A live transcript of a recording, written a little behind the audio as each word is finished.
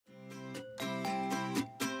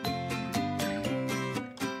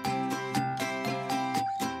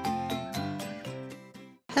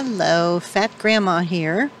Hello, Fat Grandma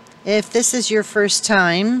here. If this is your first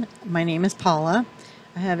time, my name is Paula.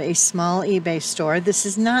 I have a small eBay store. This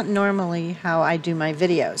is not normally how I do my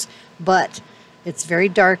videos, but it's very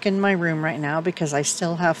dark in my room right now because I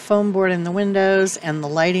still have foam board in the windows and the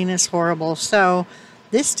lighting is horrible. So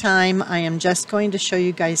this time I am just going to show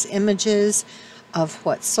you guys images of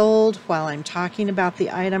what sold while I'm talking about the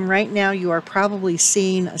item. Right now you are probably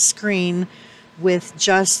seeing a screen with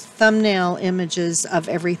just thumbnail images of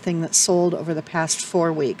everything that sold over the past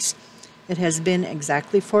 4 weeks. It has been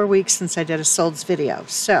exactly 4 weeks since I did a solds video,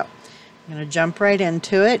 so I'm going to jump right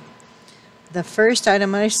into it. The first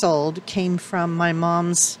item I sold came from my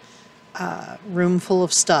mom's room full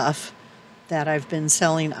of stuff that I've been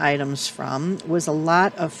selling items from. It was a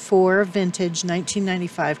lot of 4 vintage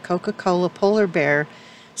 1995 Coca-Cola Polar Bear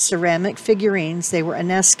ceramic figurines. They were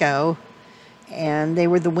Enesco, and they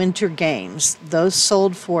were the Winter Games. Those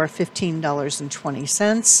sold for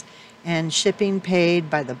 $15.20, and shipping paid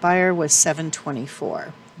by the buyer was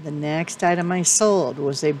 $7.24. The next item I sold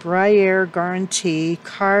was a Briere Guarantee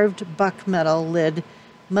carved buck metal lid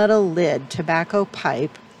tobacco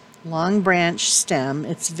pipe, long branch stem.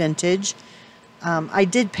 It's vintage. I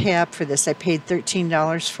did pay up for this. I paid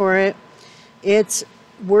 $13 for it. It's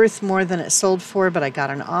worth more than it sold for, but I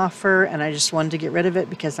got an offer and I just wanted to get rid of it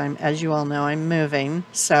because as you all know, I'm moving.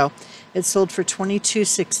 So it sold for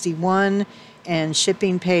 $22.61 and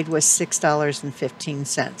shipping paid was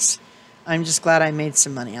 $6.15. I'm just glad I made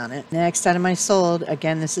some money on it. Next item I sold,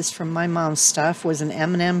 again this is from my mom's stuff, was an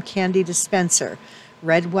M&M candy dispenser.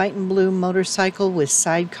 Red, white, and blue motorcycle with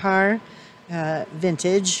sidecar,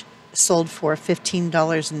 vintage, sold for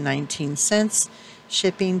 $15.19.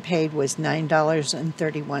 Shipping paid was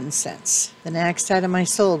 $9.31. The next item I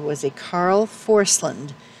sold was a Carl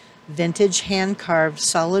Forsland vintage hand-carved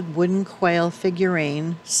solid wooden quail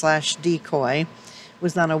figurine / decoy. It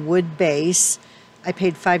was on a wood base. I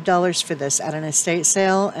paid $5 for this at an estate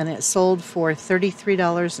sale, and it sold for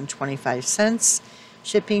 $33.25.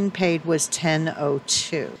 Shipping paid was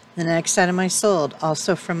 $10.02. The next item I sold,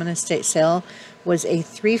 also from an estate sale, was a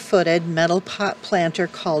 3-footed metal pot planter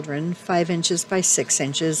cauldron, 5 inches by 6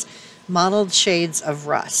 inches, mottled shades of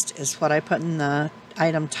rust, is what I put in the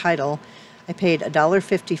item title. I paid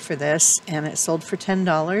 $1.50 for this, and it sold for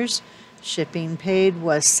 $10. Shipping paid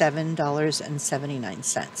was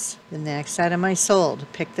 $7.79. The next item I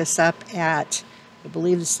sold, picked this up at, I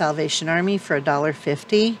believe, the Salvation Army for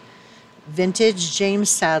 $1.50. Vintage James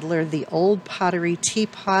Sadler, the old pottery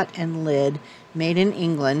teapot and lid, made in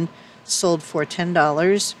England, sold for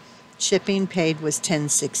 $10. Shipping paid was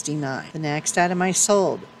 $10.69. The next item I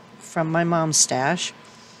sold from my mom's stash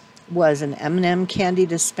was an M&M candy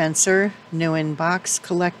dispenser, new in box,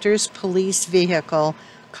 collector's police vehicle,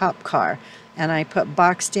 cop car. And I put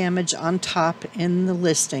box damage on top in the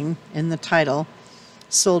listing, in the title.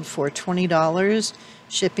 Sold for $20.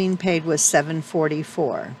 Shipping paid was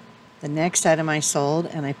 $7.44. The next item I sold,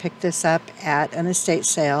 and I picked this up at an estate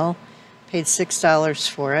sale, paid $6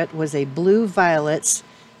 for it, was a Blue Violets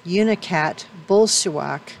Unicat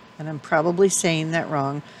Bolshewak, and I'm probably saying that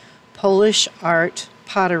wrong, Polish art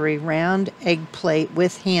pottery round egg plate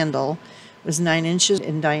with handle. It was 9 inches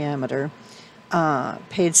in diameter.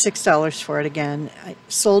 Paid $6 for it again. I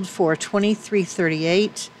sold for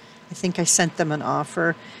 $23.38. I think I sent them an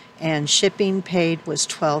offer, and shipping paid was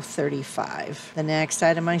 $12.35. The next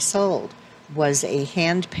item I sold was a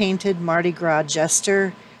hand-painted Mardi Gras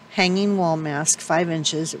jester hanging wall mask, 5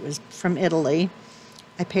 inches. It was from Italy.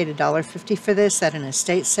 I paid $1.50 for this at an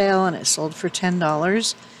estate sale, and it sold for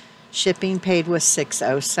 $10. Shipping paid was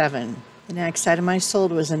 $6.07. The next item I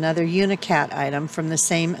sold was another Unicat item from the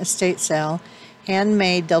same estate sale,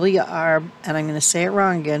 handmade WR, and I'm going to say it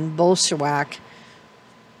wrong again, Bolshewak,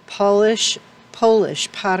 Polish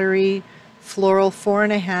pottery floral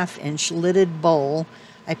 4.5 inch lidded bowl.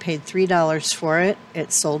 I paid $3 for it.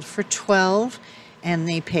 It sold for $12, and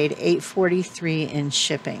they paid $8.43 in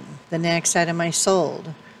shipping. The next item I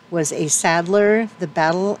sold was a Sadler, the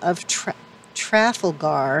Battle of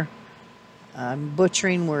Trafalgar, I'm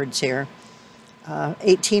butchering words here,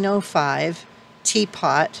 1805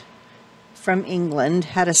 teapot from England,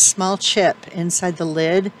 had a small chip inside the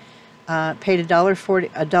lid. Paid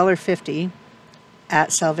 $1.50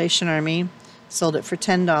 at Salvation Army, sold it for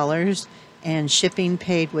 $10, and shipping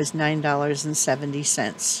paid was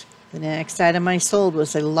 $9.70. The next item I sold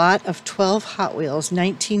was a lot of 12 Hot Wheels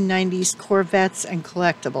 1990s Corvettes and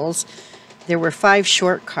collectibles. There were 5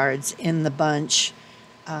 short cards in the bunch.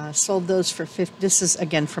 Sold those for this is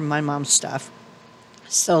again from my mom's stuff.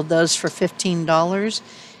 Sold those for $15,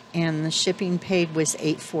 and the shipping paid was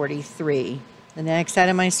 $8.43. The next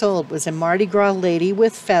item I sold was a Mardi Gras lady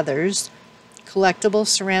with feathers, collectible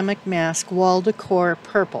ceramic mask, wall decor,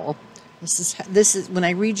 purple. This is when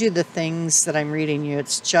I read you the things that I'm reading you,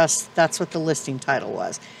 it's just, that's what the listing title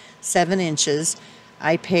was. 7 inches.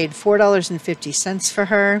 I paid $4.50 for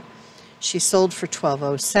her. She sold for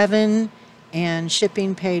 $12.07, and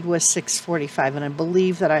shipping paid was $6.45, and I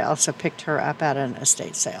believe that I also picked her up at an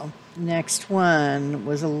estate sale. Next one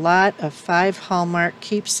was a lot of 5 Hallmark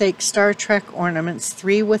keepsake Star Trek ornaments,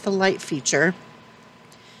 3 with a light feature.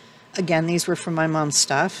 Again, these were from my mom's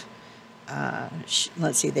stuff.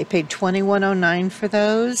 Let's see, they paid $21.09 for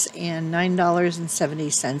those and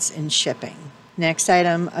 $9.70 in shipping. Next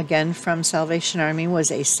item, again from Salvation Army, was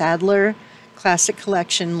a Sadler Classic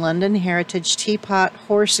Collection London Heritage Teapot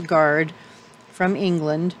Horse Guard from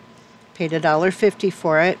England. Paid $1.50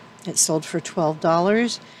 for it. It sold for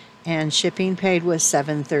 $12, and shipping paid was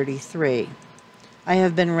 $7.33. I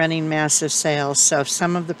have been running massive sales, so if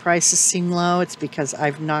some of the prices seem low, it's because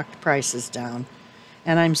I've knocked prices down.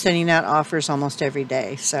 And I'm sending out offers almost every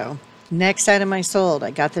day. So next item I sold, I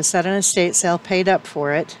got this at an estate sale, paid up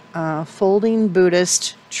for it. Folding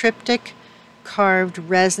Buddhist triptych carved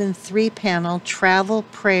resin 3-panel travel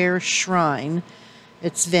prayer shrine.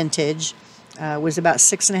 It's vintage. Was about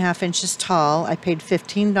 6.5 inches tall. I paid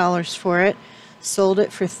 $15 for it. Sold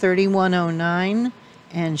it for $31.09,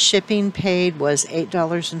 and shipping paid was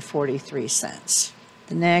 $8.43.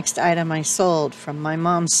 The next item I sold from my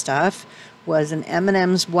mom's stuff was an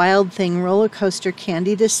M&M's Wild Thing roller coaster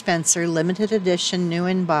candy dispenser, limited edition, new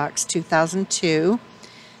in box, 2002.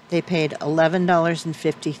 They paid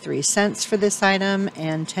 $11.53 for this item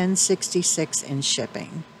and $10.66 in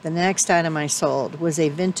shipping. The next item I sold was a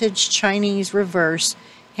vintage Chinese reverse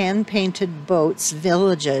hand-painted boats and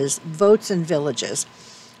villages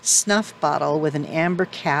snuff bottle with an amber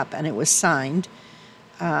cap, and it was signed.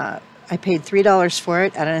 I paid $3 for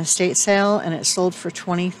it at an estate sale, and it sold for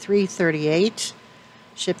 $23.38.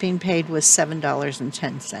 Shipping paid was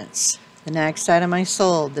 $7.10. The next item I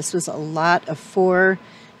sold, this was a lot of 4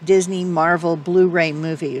 Disney Marvel Blu-ray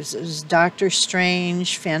movies. It was Doctor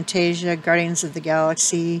Strange, Fantasia, Guardians of the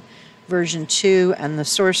Galaxy version 2, and The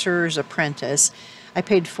Sorcerer's Apprentice. I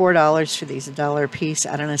paid $4 for these, $1 a piece,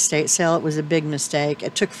 at an estate sale. It was a big mistake.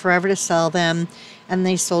 It took forever to sell them, and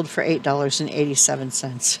they sold for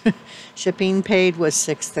 $8.87. Shipping paid was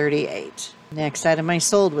 $6.38. Next item I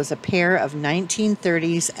sold was a pair of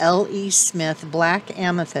 1930s L.E. Smith black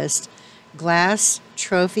amethyst glass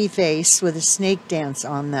trophy vase with a snake dance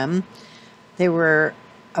on them. They were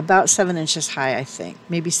about 7 inches high, I think,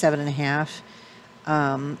 maybe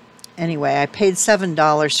 7.5. Anyway, I paid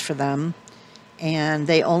 $7 for them, and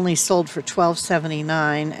they only sold for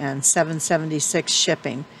 $12.79 and $7.76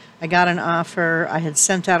 shipping. I got an offer. I had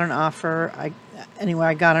sent out an offer. Anyway,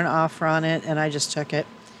 I got an offer on it, and I just took it.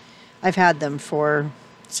 I've had them for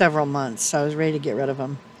several months, so I was ready to get rid of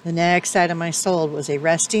them. The next item I sold was a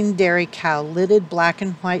resting dairy cow lidded black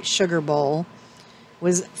and white sugar bowl. It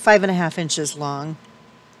was 5.5 inches long,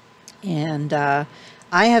 and I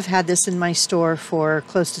have had this in my store for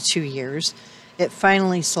close to 2 years. It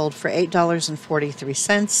finally sold for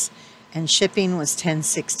 $8.43, and shipping was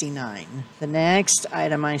 $10.69. The next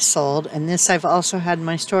item I sold, and this I've also had in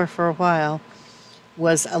my store for a while,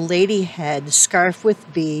 was a lady head scarf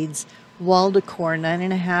with beads, wall decor,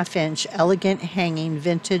 9.5 inch, elegant hanging,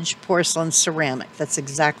 vintage porcelain ceramic. That's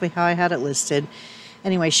exactly how I had it listed.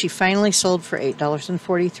 Anyway, she finally sold for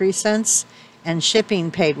 $8.43, and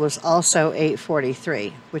shipping paid was also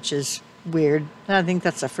 $8.43, which is weird. I think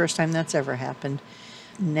that's the first time that's ever happened.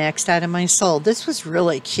 Next item I sold. This was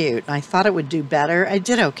really cute. I thought it would do better. I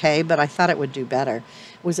did okay, but I thought it would do better.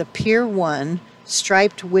 It was a Pier 1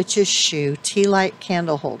 striped witch's shoe tea light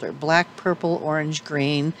candle holder, black, purple, orange,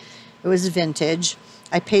 green. It was vintage.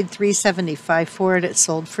 I paid $3.75 for it. It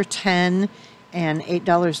sold for $10 and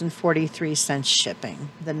 $8.43 shipping.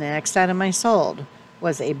 The next item I sold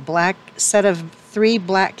was a black set of 3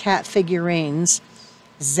 black cat figurines,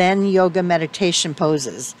 Zen yoga meditation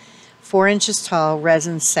poses, 4 inches tall,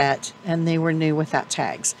 resin set, and they were new without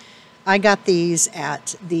tags. I got these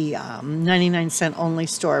at the 99-cent only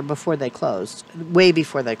store before they closed, way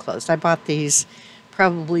before they closed. I bought these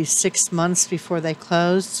probably 6 months before they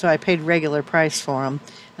closed, so I paid regular price for them,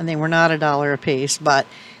 and they were not $1 a piece. But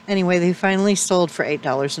anyway, they finally sold for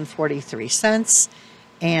 $8.43,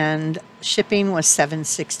 and shipping was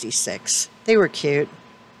 $7.66. They were cute.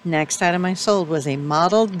 Next item I sold was a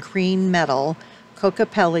mottled green metal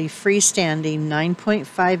Cocapelli freestanding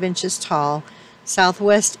 9.5 inches tall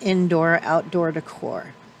Southwest indoor outdoor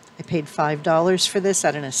decor. I paid $5 for this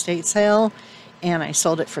at an estate sale, and I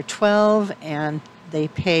sold it for $12, and They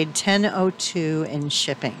paid $10.02 in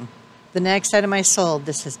shipping. The next item I sold,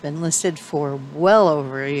 this has been listed for well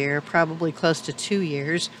over a year, probably close to 2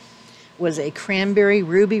 years, was a cranberry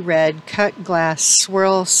ruby red cut glass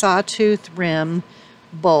swirl sawtooth rim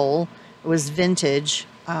bowl. It was vintage.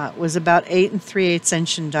 It was about 8 3/8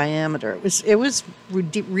 inch in diameter. It was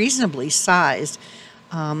reasonably sized.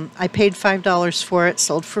 I paid $5 for it,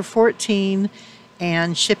 sold for $14,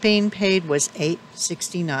 and shipping paid was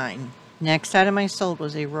 $8.69. Next item I sold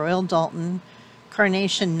was a Royal Doulton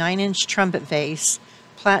carnation 9-inch trumpet vase,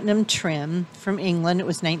 platinum trim, from England. It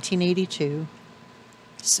was 1982,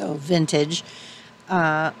 so vintage.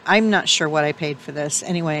 I'm not sure what I paid for this.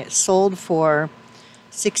 Anyway, it sold for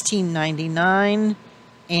 $16.99,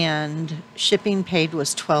 and shipping paid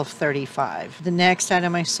was $12.35. The next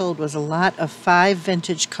item I sold was a lot of 5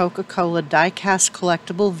 vintage Coca-Cola die-cast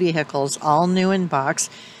collectible vehicles, all new in box.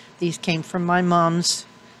 These came from my mom's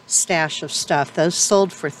stash of stuff. Those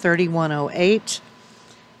sold for $31.08,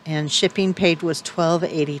 and shipping paid was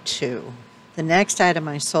 $12.82. The next item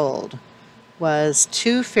I sold was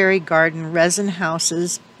 2 fairy garden resin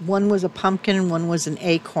houses. One was a pumpkin and one was an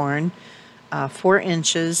acorn, 4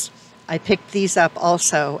 inches. I picked these up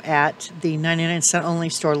also at the 99-cent only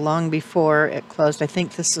store long before it closed. I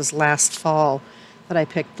think this was last fall that I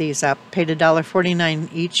picked these up. Paid $1.49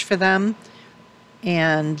 each for them,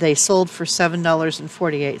 and they sold for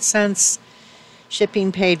 $7.48.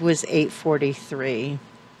 Shipping paid was $8.43.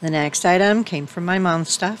 The next item came from my mom's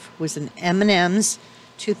stuff, was an M&M's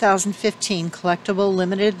 2015 collectible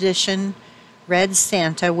limited edition red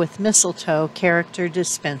Santa with mistletoe character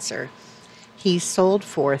dispenser. He sold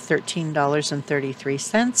for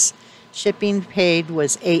 $13.33. Shipping paid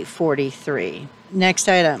was $8.43. Next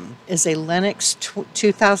item is a Lennox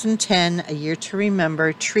 2010 A Year to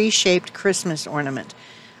Remember tree-shaped Christmas ornament.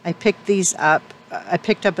 I picked these up. I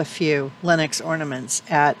picked up a few Lennox ornaments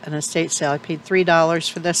at an estate sale. I paid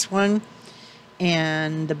 $3 for this one,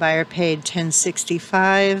 and the buyer paid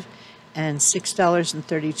 $10.65 and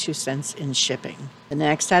 $6.32 in shipping. The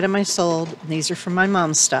next item I sold, and these are from my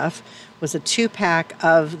mom's stuff, was a 2-pack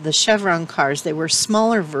of the Chevron cars. They were a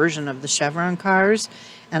smaller version of the Chevron cars,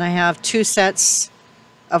 and I have 2 sets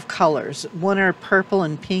of colors. One are purple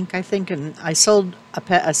and pink, I think, and I sold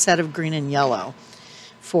a set of green and yellow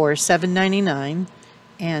for $7.99,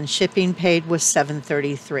 and shipping paid was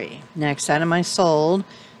 $7.33. Next item I sold,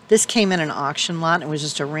 this came in an auction lot. It was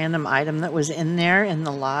just a random item that was in there in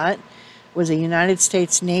the lot. Was a United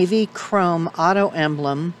States Navy chrome auto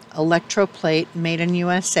emblem electroplate made in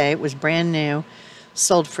USA. It was brand new,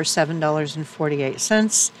 sold for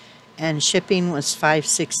 $7.48, and shipping was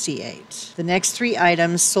 $5.68. The next 3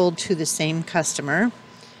 items sold to the same customer.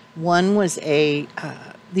 One was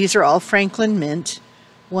these are all Franklin Mint.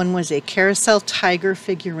 One was a Carousel Tiger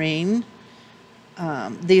figurine.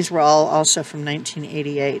 These were all also from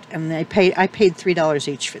 1988, and I paid $3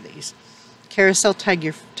 each for these. Carousel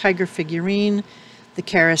Tiger figurine, the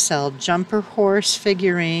Carousel Jumper Horse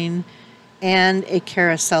figurine, and a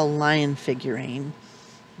Carousel Lion figurine.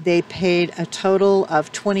 They paid a total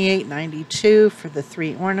of $28.92 for the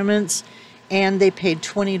 3 ornaments, and they paid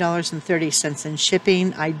 $20.30 in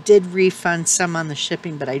shipping. I did refund some on the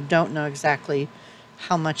shipping, but I don't know exactly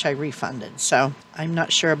how much I refunded, so I'm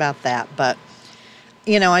not sure about that. But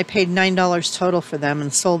you know, I paid $9 total for them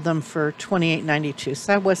and sold them for $28.92, so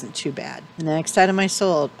that wasn't too bad. The next item I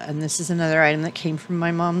sold, and this is another item that came from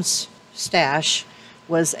my mom's stash,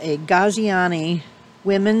 was a Gaziani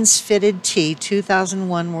women's fitted tee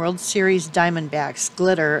 2001 World Series Diamondbacks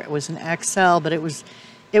glitter. It was an XL, but it was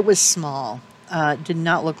small. Did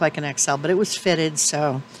not look like an XL, but it was fitted,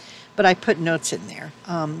 so. But I put notes in there.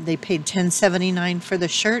 They paid $10.79 for the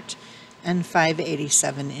shirt and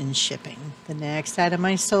 $5.87 in shipping. The next item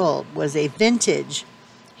I sold was a vintage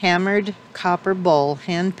hammered copper bowl,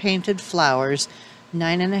 hand-painted flowers,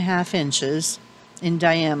 9.5 inches in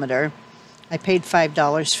diameter. I paid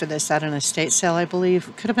 $5 for this at an estate sale, I believe.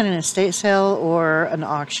 It could have been an estate sale or an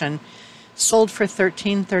auction. Sold for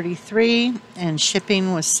 $13.33, and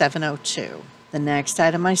shipping was $7.02. The next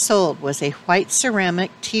item I sold was a white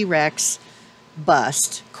ceramic T-Rex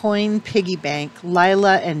bust, coin piggy bank,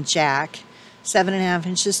 Lila and Jack, 7.5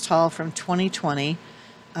 inches tall, from 2020.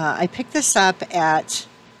 I picked this up at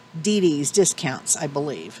Dee Dee's Discounts, I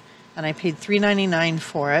believe, and I paid $3.99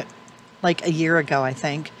 for it, like a year ago, I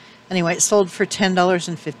think. Anyway, it sold for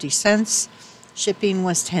 $10.50. Shipping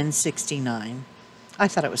was $10.69. I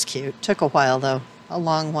thought it was cute. Took a while, though, a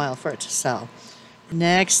long while for it to sell.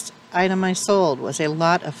 Next item I sold was a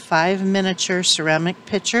lot of 5 miniature ceramic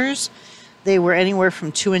pitchers. They were anywhere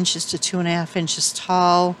from 2 inches to 2.5 inches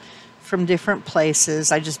tall, from different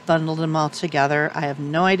places. I just bundled them all together. I have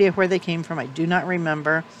no idea where they came from. I do not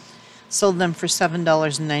remember. Sold them for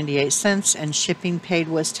 $7.98, and shipping paid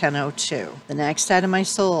was $10.02. The next item I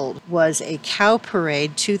sold was a Cow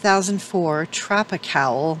Parade 2004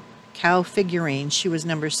 Tropicowl cow figurine. She was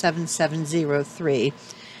number 7703.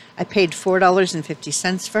 I paid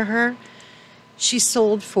 $4.50 for her. She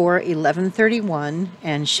sold for $11.31,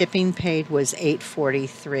 and shipping paid was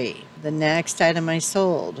 $8.43. The next item I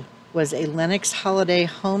sold was a Lennox Holiday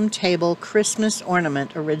Home Table Christmas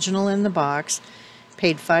Ornament, original in the box.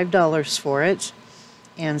 Paid $5 for it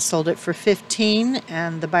and sold it for $15,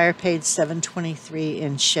 and the buyer paid $7.23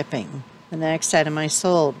 in shipping. The next item I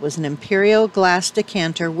sold was an Imperial glass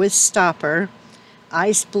decanter with stopper,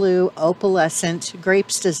 ice blue opalescent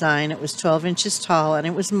grapes design. It was 12 inches tall and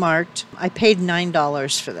it was marked. I paid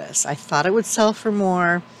 $9 for this. I thought it would sell for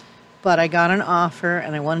more, but I got an offer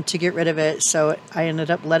and I wanted to get rid of it, so I ended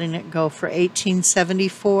up letting it go for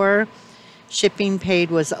 $18.74. Shipping paid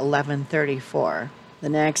was $11.34. The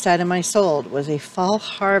next item I sold was a Fall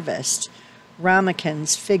Harvest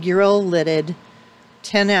Ramekins figural lidded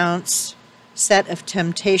 10-ounce set of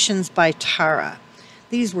Temptations by Tara.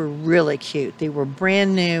 These were really cute. They were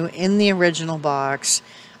brand new in the original box.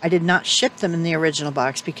 I did not ship them in the original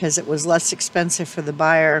box because it was less expensive for the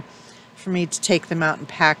buyer for me to take them out and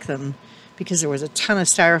pack them, because there was a ton of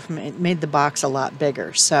styrofoam. It made the box a lot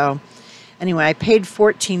bigger. So anyway, I paid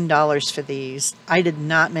 $14 for these. I did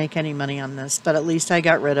not make any money on this, but at least I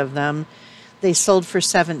got rid of them. They sold for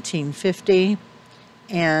 $17.50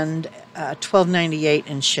 and $12.98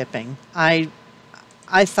 in shipping. I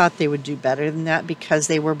thought they would do better than that because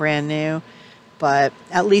they were brand new, but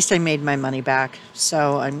at least I made my money back,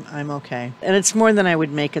 so I'm okay. And it's more than I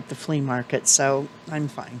would make at the flea market, so I'm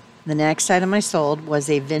fine. The next item I sold was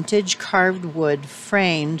a vintage carved wood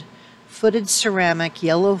framed footed ceramic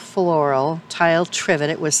yellow floral tile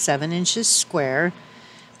trivet. It was 7 inches square.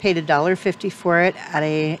 Paid $1.50 for it at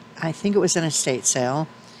I think it was an estate sale.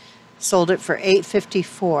 Sold it for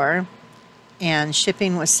 $8.54, and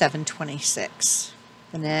shipping was $7.26.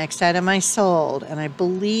 The next item I sold, and I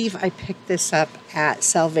believe I picked this up at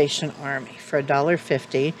Salvation Army for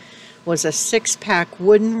 $1.50, was a 6-pack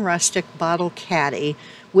wooden rustic bottle caddy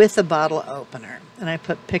with a bottle opener. And I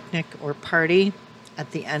put picnic or party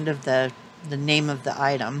at the end of the name of the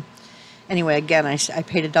item. Anyway, again, I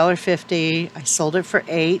paid $1.50. I sold it for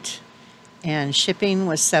 $8, and shipping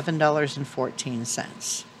was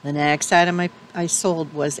 $7.14. The next item I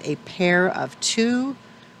sold was a pair of 2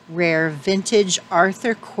 rare vintage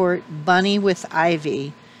Arthur Court bunny with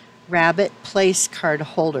ivy rabbit place card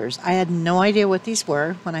holders. I had no idea what these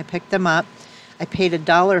were when I picked them up. I paid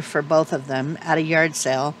 $1 for both of them at a yard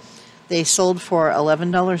sale. They sold for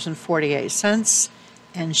 $11.48,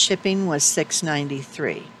 and shipping was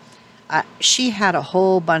 $6.93. She had a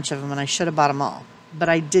whole bunch of them, and I should have bought them all, but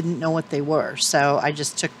I didn't know what they were, so I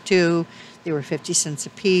just took 2. They were 50 cents a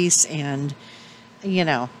piece, and you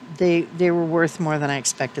know, they were worth more than I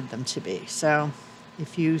expected them to be. So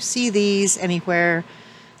if you see these anywhere,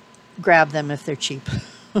 grab them if they're cheap.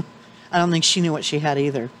 I don't think she knew what she had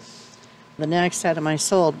either. The next item I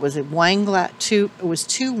sold was a wine glass. It was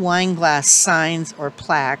 2 wine glass signs or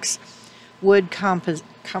plaques, wood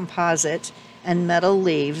composite and metal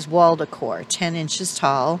leaves, wall decor, 10 inches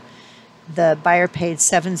tall. The buyer paid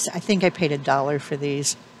I think I paid $1 for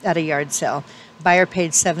these at a yard sale. Buyer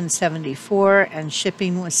paid $7.74, and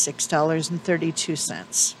shipping was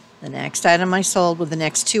 $6.32. The next item I sold, the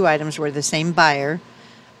next 2 items were the same buyer.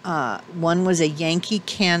 One was a Yankee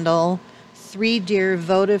Candle 3-deer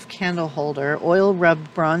votive candle holder, oil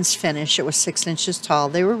rubbed bronze finish. It was 6 inches tall.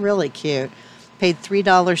 They were really cute. Paid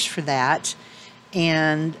 $3 for that.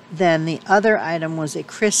 And then the other item was a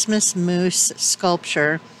Christmas moose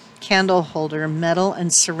sculpture candle holder, metal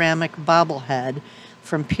and ceramic bobblehead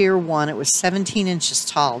from Pier 1. It was 17 inches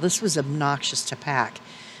tall. This was obnoxious to pack.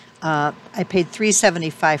 I paid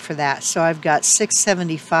 $3.75 for that, so I've got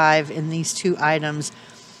 $6.75 in these 2 items.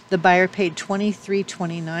 The buyer paid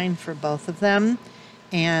 $23.29 for both of them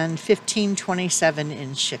and $15.27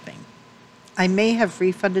 in shipping. I may have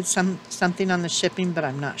refunded something on the shipping, but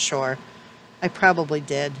I'm not sure. I probably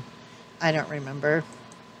did. I don't remember.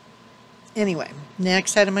 Anyway,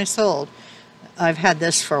 next item I sold. I've had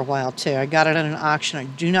this for a while too. I got it at an auction. I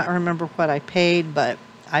do not remember what I paid, but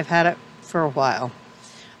I've had it for a while.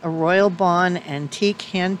 A Royal Bond antique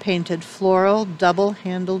hand-painted floral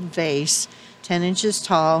double-handled vase, 10 inches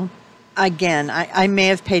tall. Again, I may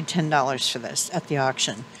have paid $10 for this at the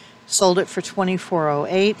auction. Sold it for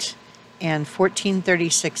 $24.08 and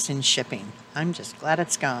 $14.36 in shipping. I'm just glad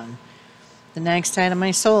it's gone. The next item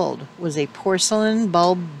I sold was a porcelain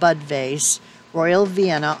bulb bud vase, Royal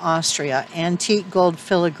Vienna, Austria, antique gold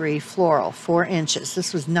filigree floral, 4 inches.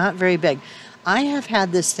 This was not very big. I have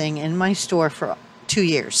had this thing in my store for 2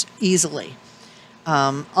 years, easily.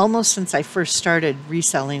 Almost since I first started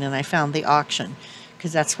reselling and I found the auction,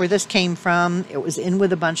 because that's where this came from. It was in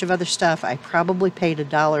with a bunch of other stuff. I probably paid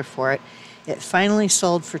 $1 for it. It finally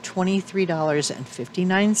sold for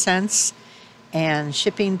 $23.59, and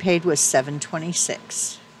shipping paid was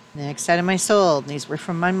 $7.26. Next item I sold, and these were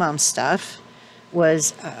from my mom's stuff,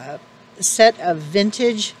 was a set of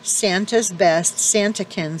vintage Santa's Best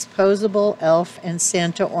Santakins posable elf and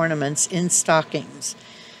Santa ornaments in stockings.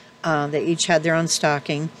 They each had their own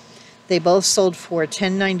stocking. They both sold for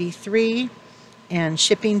 $10.93, and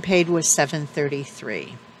shipping paid was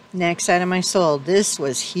 $7.33. Next item I sold, this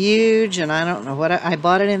was huge, and I don't know what I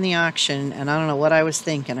bought it in the auction, and I don't know what I was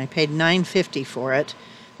thinking. I paid $9.50 for it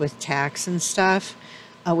with tax and stuff.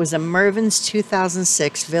 It was a Mervyn's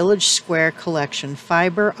 2006 Village Square Collection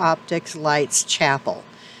Fiber Optics Lights Chapel.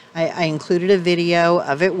 I included a video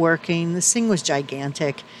of it working. This thing was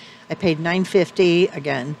gigantic. I paid $9.50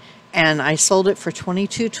 again, and I sold it for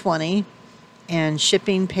 $22.20, and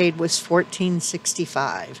shipping paid was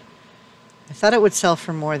 $14.65. I thought it would sell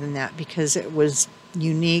for more than that because it was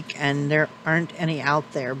unique and there aren't any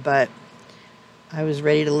out there, but I was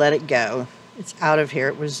ready to let it go. It's out of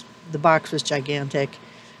here. The box was gigantic.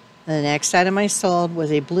 The next item I sold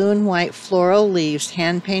was a blue and white floral leaves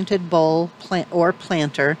hand-painted bowl or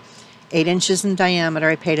planter, 8 inches in diameter.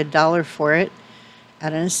 I paid $1 for it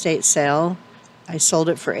at an estate sale. I sold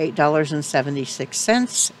it for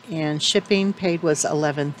 $8.76, and shipping paid was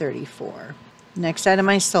 $11.34. Next item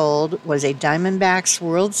I sold was a Diamondbacks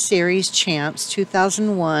World Series Champs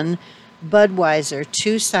 2001 Budweiser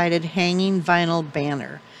 2-sided hanging vinyl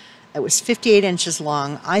banner. It was 58 inches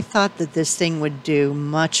long. I thought that this thing would do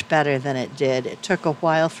much better than it did. It took a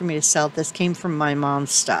while for me to sell it. This came from my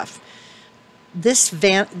mom's stuff. This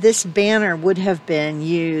banner would have been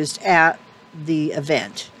used at the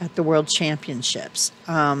event, at the World Championships.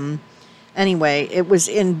 Anyway, it was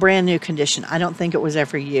in brand new condition. I don't think it was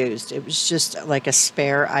ever used. It was just like a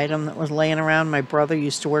spare item that was laying around. My brother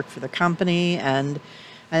used to work for the company, and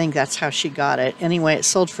I think that's how she got it. Anyway, it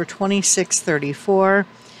sold for $26.34,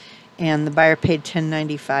 and the buyer paid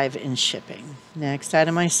 $10.95 in shipping. Next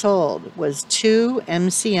item I sold was 2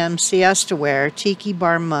 MCM Siesta Ware Tiki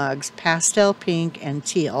Bar mugs, pastel pink and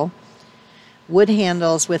teal, wood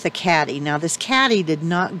handles with a caddy. Now, this caddy did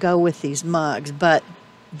not go with these mugs, but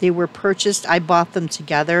they were purchased. I bought them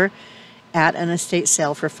together at an estate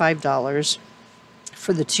sale for $5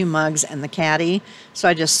 for the 2 mugs and the caddy. So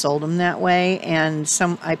I just sold them that way. And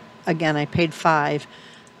I paid $5.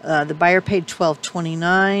 The buyer paid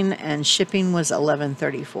 $12.29, and shipping was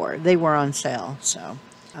 $11.34. They were on sale. So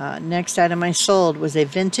next item I sold was a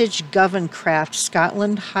vintage Govencraft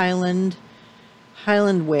Scotland Highland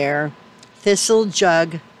ware thistle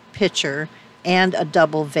jug pitcher and a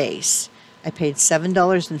double vase. I paid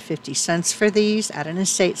 $7.50 for these at an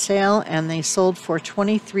estate sale, and they sold for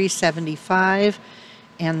 $23.75,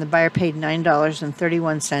 and the buyer paid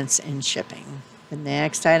 $9.31 in shipping. The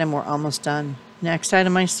next item, we're almost done. Next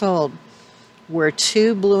item I sold were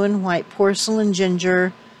 2 blue and white porcelain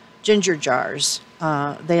ginger jars.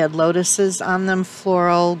 They had lotuses on them,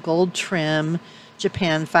 floral, gold trim,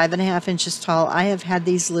 Japan, 5.5 inches tall. I have had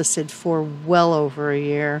these listed for well over a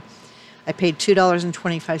year. I paid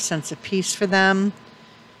 $2.25 a piece for them,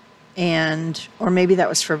 or maybe that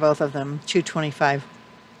was for both of them, $2.25.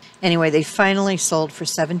 Anyway, they finally sold for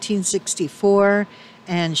 $17.64,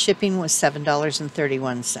 and shipping was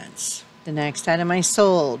 $7.31. The next item I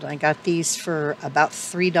sold, I got these for about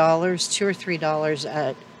 $3, $2 or $3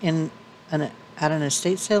 at an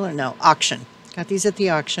estate sale, or no, auction. Got these at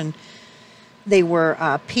the auction. They were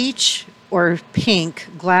peach or pink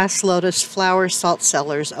glass lotus flower salt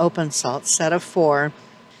cellars, open salt, set of 4.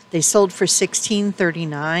 They sold for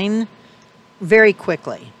 $16.39 very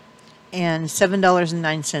quickly, and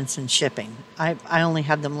 $7.09 in shipping. I only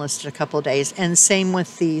had them listed a couple of days, and same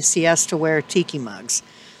with the Siesta Ware Tiki mugs.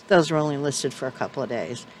 Those were only listed for a couple of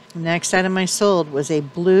days. The next item I sold was a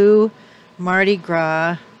blue Mardi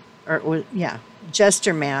Gras,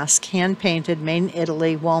 jester mask, hand-painted, made in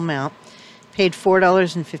Italy, wall mount. Paid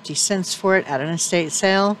 $4.50 for it at an estate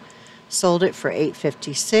sale. Sold it for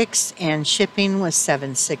 $8.56, and shipping was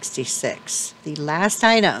 $7.66. The last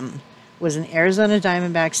item was an Arizona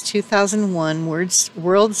Diamondbacks 2001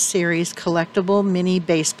 World Series collectible mini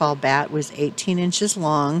baseball bat. It was 18 inches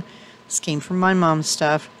long. This came from my mom's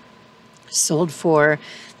stuff. Sold for,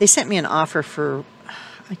 they sent me an offer for,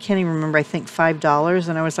 I can't even remember, I think $5,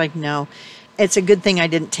 and I was like, no. it's a good thing I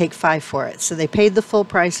didn't take 5 for it. So they paid the full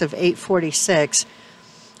price of $8.46,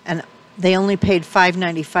 and they only paid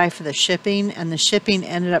 $5.95 for the shipping, and the shipping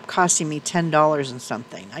ended up costing me $10 and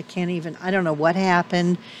something. I don't know what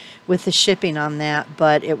happened with the shipping on that,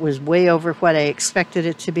 but it was way over what I expected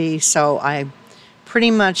it to be. So I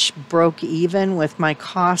pretty much broke even with my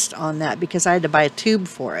cost on that because I had to buy a tube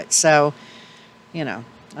for it. So, you know,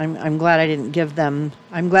 I'm glad I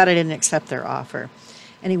didn't accept their offer.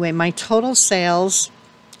 Anyway, my total sales,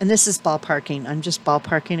 and this is ballparking, I'm just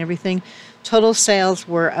ballparking everything. Total sales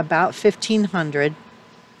were about $1,500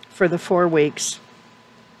 for the 4 weeks.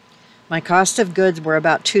 My cost of goods were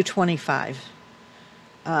about $225.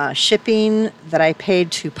 Shipping that I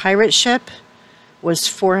paid to Pirate Ship was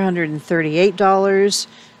 $438.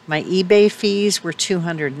 My eBay fees were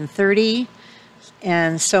 $230.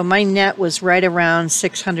 And so my net was right around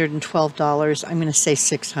 $612. I'm going to say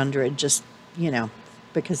 $600, just, you know,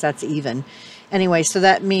 because that's even. Anyway, so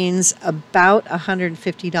that means about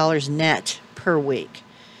 $150 net per week.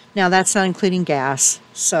 Now, that's not including gas.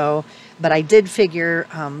 So, but I did figure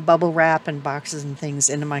bubble wrap and boxes and things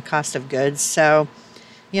into my cost of goods. So,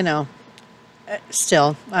 you know,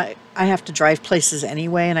 still, I have to drive places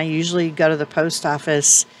anyway, and I usually go to the post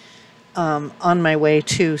office on my way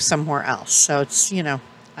to somewhere else. So it's, you know,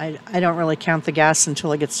 I don't really count the gas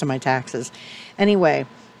until it gets to my taxes. Anyway,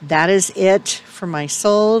 that is it for my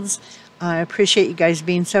solds. I appreciate you guys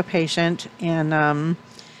being so patient, and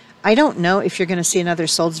I don't know if you're going to see another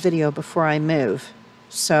solds video before I move.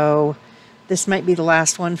 So this might be the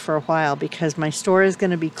last one for a while because my store is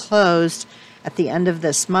going to be closed at the end of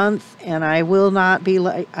this month, and I will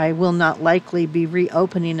not likely be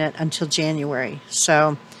reopening it until January.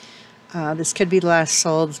 So this could be the last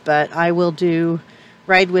solds, but I will do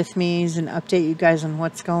ride with me's and update you guys on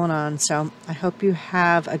what's going on. So I hope you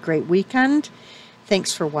have a great weekend.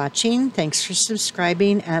 Thanks for watching. Thanks for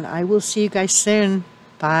subscribing, and I will see you guys soon.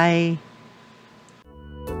 Bye.